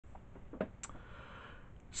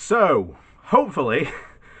So, hopefully,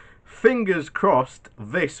 fingers crossed,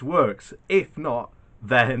 this works. If not,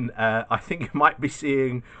 then I think you might be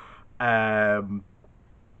seeing, shall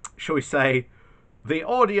we say, the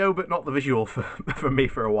audio but not the visual for me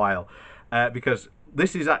for a while. Because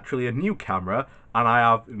this is actually a new camera, and I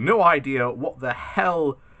have no idea what the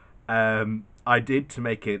hell I did to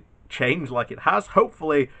make it change like it has.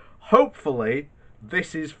 Hopefully,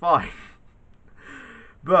 this is fine.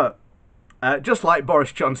 But just like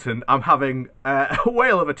Boris Johnson, I'm having a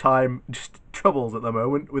whale of a time, just troubles at the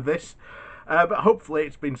moment with this. But hopefully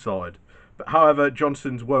it's been sorted. But however,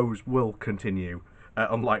 Johnson's woes will continue,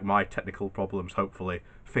 unlike my technical problems, hopefully.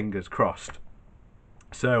 Fingers crossed.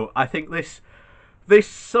 So I think this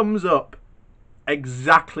sums up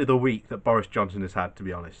exactly the week that Boris Johnson has had, to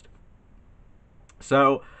be honest.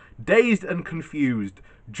 So, dazed and confused,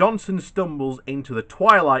 Johnson stumbles into the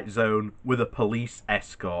twilight zone with a police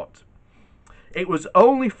escort. It was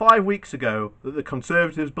only 5 weeks ago that the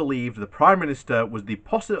Conservatives believed the Prime Minister was the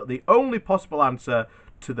only possible answer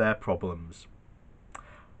to their problems.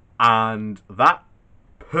 And that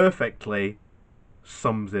perfectly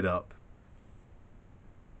sums it up.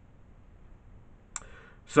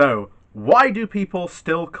 So, why do people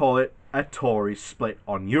still call it a Tory split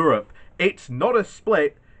on Europe? It's not a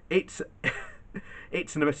split, it's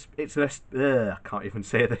I can't even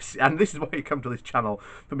say this, and this is why you come to this channel,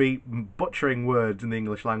 for me butchering words in the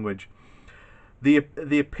English language. The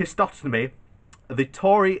epistotome, the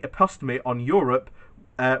Tory epistotome on Europe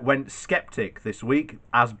went sceptic this week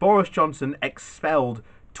as Boris Johnson expelled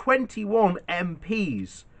 21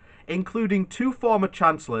 MPs, including 2 former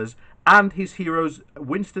chancellors and his hero's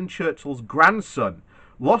Winston Churchill's grandson,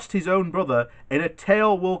 lost his own brother in a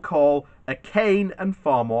tale we'll call a Cain and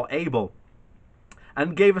far more able,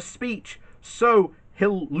 and gave a speech so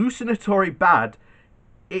hallucinatory bad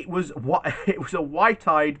it was a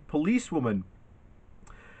white-eyed policewoman.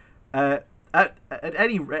 At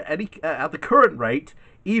the current rate,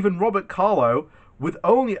 even Robert Carlow, with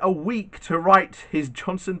only a week to write his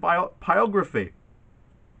Johnson biography.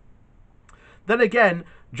 Then again,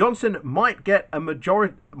 Johnson might get a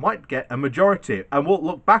majority, and we'll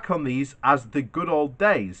look back on these as the good old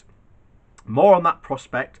days. More on that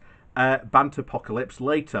prospect, Bantapocalypse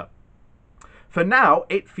later. For now,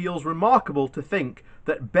 it feels remarkable to think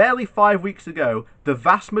that barely 5 weeks ago, the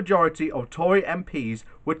vast majority of Tory MPs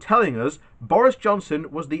were telling us Boris Johnson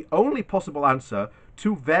was the only possible answer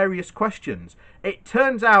to various questions. It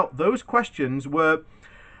turns out those questions were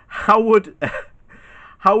how would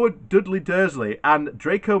Dudley Dursley and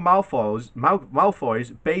Draco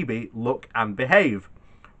Malfoy's baby look and behave?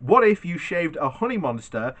 What if you shaved a honey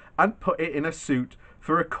monster and put it in a suit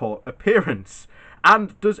for a court appearance?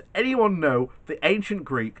 And does anyone know the ancient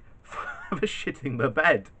Greek for shitting the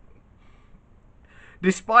bed?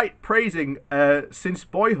 Despite praising since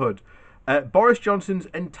boyhood, Boris Johnson's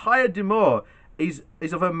entire demeanour is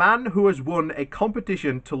of a man who has won a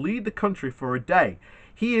competition to lead the country for a day.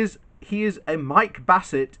 He is a Mike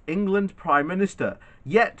Bassett England Prime Minister,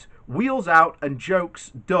 yet wheels out and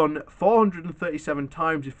jokes done 437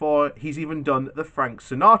 times before he's even done the Frank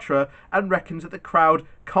Sinatra, and reckons that the crowd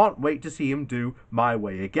can't wait to see him do My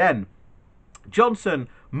Way Again. Johnson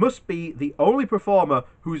must be the only performer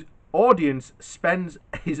whose audience spends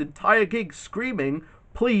his entire gig screaming,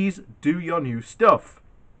 "Please do your new stuff."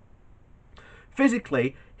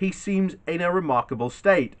 Physically, he seems in a remarkable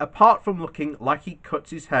state, apart from looking like he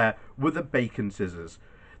cuts his hair with a bacon scissors.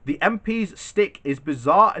 The MP's stick is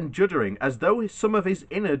bizarre and juddering, as though some of his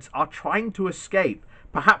innards are trying to escape.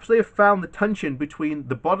 Perhaps they have found the tension between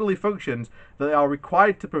the bodily functions that they are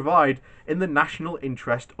required to provide in the national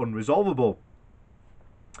interest unresolvable.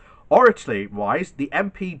 Oratory-wise, the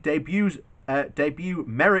MP debut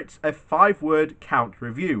merits a 5-word count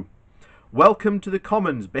review. Welcome to the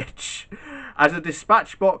Commons, bitch. As a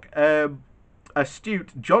dispatch box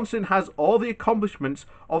astute, Johnson has all the accomplishments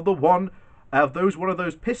of one of those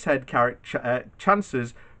pisshead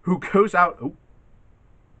chancers who goes out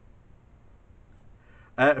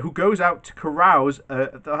to carouse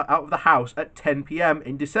out of the house at 10 p.m.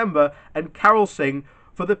 in December and carol sing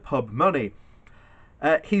for the pub money.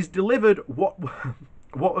 He's delivered what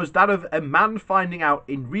was that of a man finding out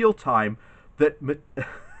in real time that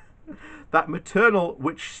that maternal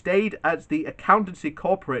which stayed as the accountancy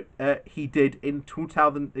corporate he did in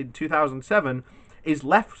 2007 is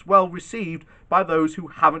less well received by those who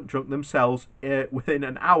haven't drunk themselves within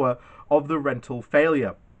an hour of the rental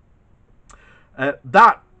failure.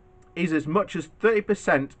 That is as much as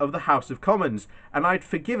 30% of the House of Commons, and I'd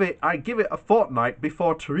give it a fortnight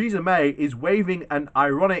before Theresa May is waving an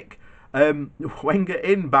ironic Wenger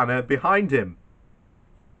in banner behind him.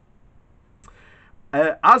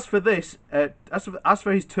 As for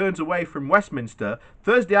his turns away from Westminster,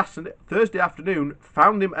 Thursday afternoon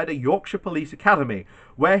found him at a Yorkshire Police Academy,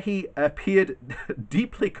 where he appeared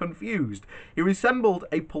deeply confused. He resembled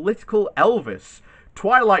a political Elvis,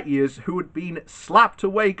 Twilight years, who had been slapped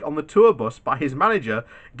awake on the tour bus by his manager,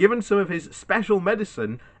 given some of his special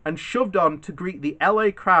medicine, and shoved on to greet the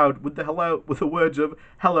LA crowd with the words of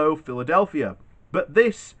 "Hello, Philadelphia." But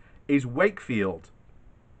this is Wakefield.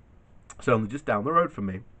 It's only just down the road from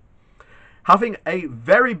me. Having a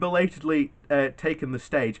very belatedly taken the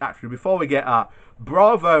stage, actually, before we get at,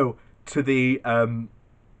 bravo to the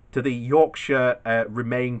Yorkshire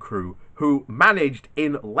Remain crew, who managed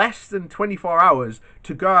in less than 24 hours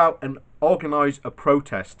to go out and organise a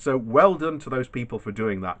protest. So well done to those people for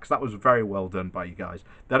doing that, because that was very well done by you guys.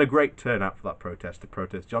 They had a great turnout for that protest, to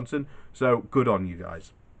protest Johnson, so good on you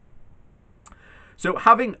guys. So,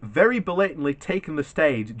 having very blatantly taken the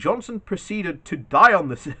stage, Johnson proceeded to die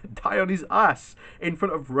on his ass in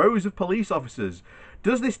front of rows of police officers.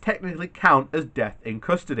 Does this technically count as death in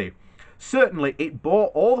custody? Certainly, it bore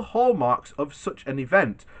all the hallmarks of such an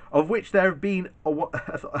event, of which there have been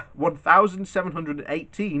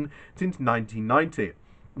 1,718 since 1990.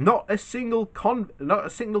 Not a single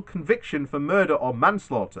conviction for murder or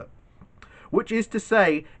manslaughter. Which is to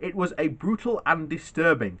say, it was a brutal and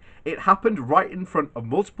disturbing. It happened right in front of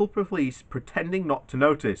multiple police pretending not to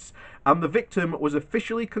notice, and the victim was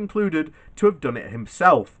officially concluded to have done it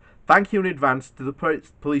himself. Thank you in advance to the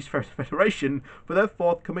Police Federation for their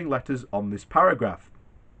forthcoming letters on this paragraph.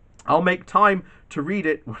 I'll make time to read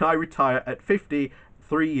it when I retire at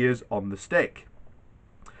 53 years on the stick.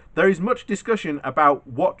 There is much discussion about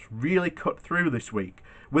what really cut through this week,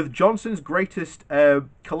 with Johnson's greatest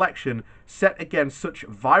collection set against such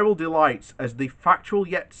viral delights as the factual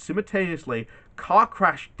yet simultaneously car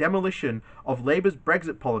crash demolition of Labour's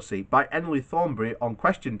Brexit policy by Emily Thornberry on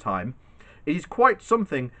Question Time. It is quite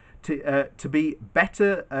something to be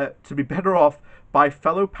better off by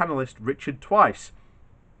fellow panellist Richard Twice,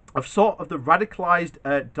 of sort of the radicalised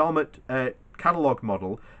Dartmouth catalogue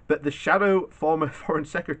model, but the shadow former Foreign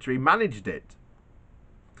Secretary managed it.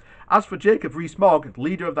 As for Jacob Rees-Mogg,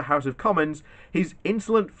 leader of the House of Commons, his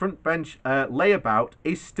insolent front bench layabout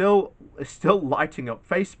is still lighting up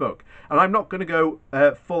Facebook. And I'm not going to go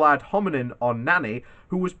full ad hominem on Nanny,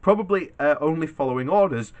 who was probably only following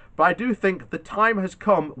orders, but I do think the time has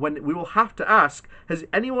come when we will have to ask, has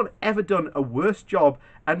anyone ever done a worse job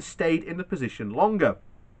and stayed in the position longer?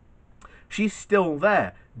 She's still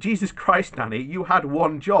there. Jesus Christ, Nanny, you had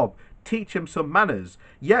one job. Teach him some manners.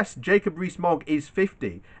 Yes, Jacob Rees-Mogg is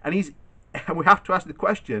 50, and we have to ask the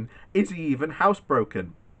question, is he even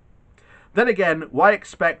housebroken? Then again, why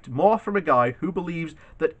expect more from a guy who believes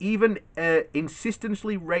that even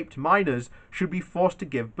insistently raped minors should be forced to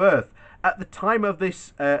give birth? At the time of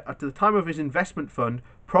his investment fund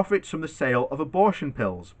profits from the sale of abortion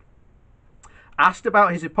pills. Asked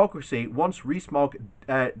about his hypocrisy, once Rees-Mogg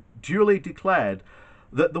duly declared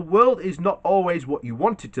that the world is not always what you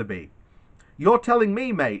want it to be. You're telling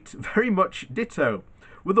me, mate, very much ditto.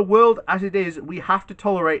 With the world as it is, we have to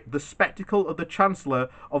tolerate the spectacle of the Chancellor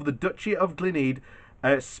of the Duchy of Glenade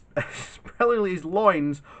spreading his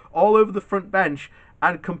loins all over the front bench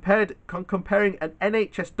and comparing an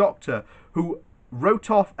NHS doctor who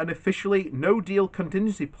wrote off an officially no-deal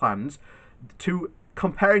contingency plans to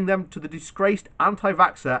comparing them to the disgraced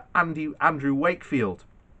anti-vaxxer Andrew Wakefield.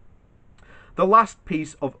 The last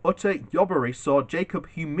piece of utter yobbery saw Jacob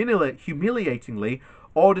humiliatingly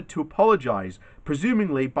ordered to apologise,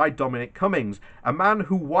 presumably by Dominic Cummings, a man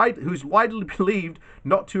who's widely believed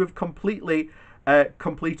not to have completed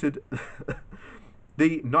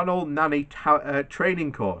the non-old nanny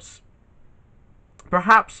training course.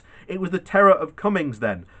 Perhaps it was the terror of Cummings,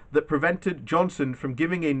 then, that prevented Johnson from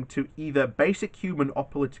giving in to either basic human or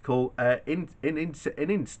political an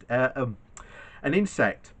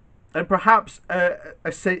insect, and perhaps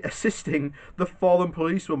assisting the fallen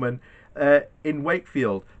policewoman in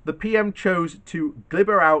Wakefield. The PM chose to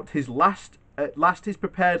glibber out his his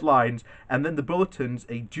prepared lines, and then the bulletins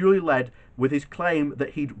he duly led with his claim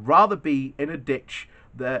that he'd rather be in a ditch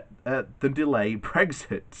than delay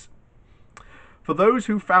Brexit. For those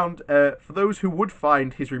who would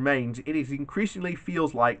find his remains, it is increasingly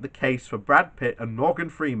feels like the case for Brad Pitt and Morgan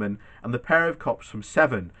Freeman and the pair of cops from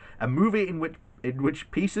Seven, a movie in which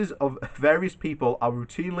pieces of various people are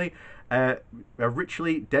routinely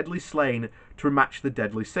richly deadly slain to match the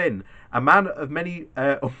deadly sin. A man of many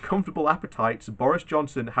uncomfortable appetites, Boris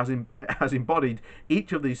Johnson has embodied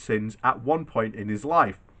each of these sins at one point in his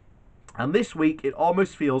life. And this week, it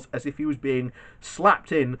almost feels as if he was being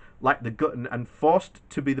slapped in like the Gutton and forced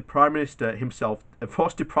to be the Prime Minister himself,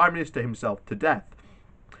 forced to Prime Minister himself to death.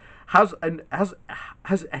 Has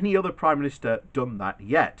any other Prime Minister done that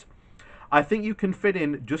yet? I think you can fit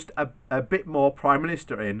in just a bit more Prime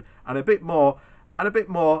Minister in, and a bit more, and a bit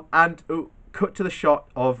more, and cut to the shot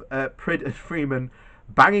of Prid and Freeman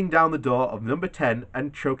banging down the door of number 10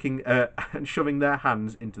 and choking and shoving their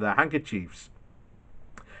hands into their handkerchiefs.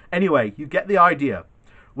 Anyway, you get the idea.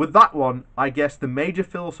 With that one, I guess the major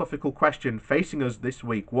philosophical question facing us this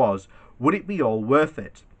week was, would it be all worth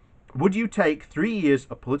it? Would you take 3 years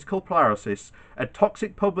of political paralysis, a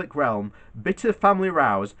toxic public realm, bitter family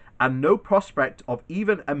rows, and no prospect of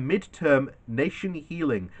even a mid-term nation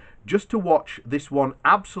healing just to watch this one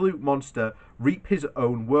absolute monster reap his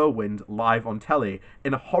own whirlwind live on telly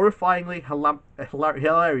in a horrifyingly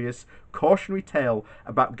hilarious cautionary tale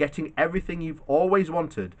about getting everything you've always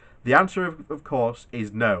wanted? The answer, of course,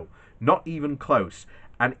 is no. Not even close.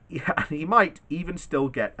 And he might even still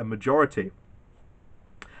get a majority.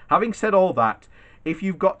 Having said all that, if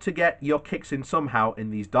you've got to get your kicks in somehow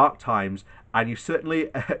in these dark times, and you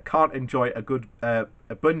certainly can't enjoy a good a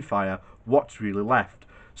bonfire, what's really left?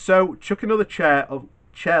 So chuck another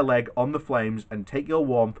chair leg on the flames and take your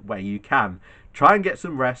warmth where you can. Try and get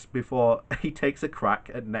some rest before he takes a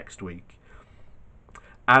crack at next week.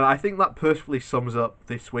 And I think that perfectly sums up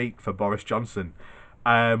this week for Boris Johnson.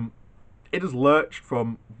 It has lurched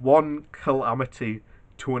from one calamity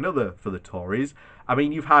to another for the Tories. I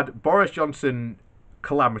mean, you've had Boris Johnson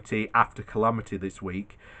calamity after calamity this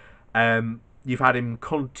week. You've had him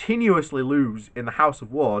continuously lose in the House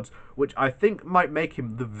of Lords, which I think might make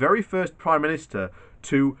him the very first Prime Minister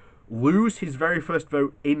to lose his very first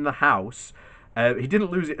vote in the House. He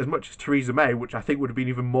didn't lose it as much as Theresa May, which I think would have been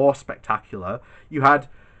even more spectacular. You had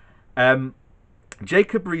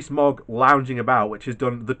Jacob Rees-Mogg lounging about, which has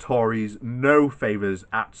done the Tories no favours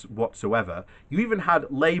whatsoever. You even had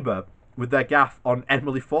Labour with their gaffe on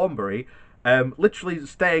Emily Thornberry, literally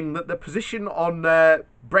saying that the position on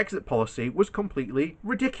Brexit policy was completely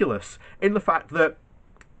ridiculous, in the fact that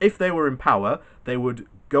if they were in power, they would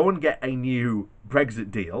go and get a new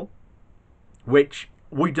Brexit deal, which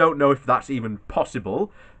we don't know if that's even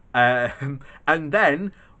possible, and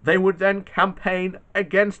then they would then campaign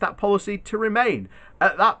against that policy to remain.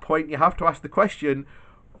 At that point, you have to ask the question,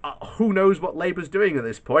 who knows what Labour's doing at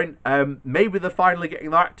this point? Maybe they're finally getting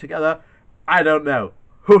their act together. I don't know.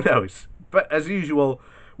 Who knows? But as usual,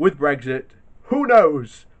 with Brexit, who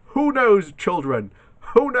knows? Who knows, children?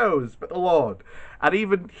 Who knows but the Lord? And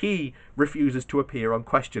even he refuses to appear on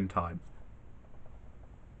Question Time.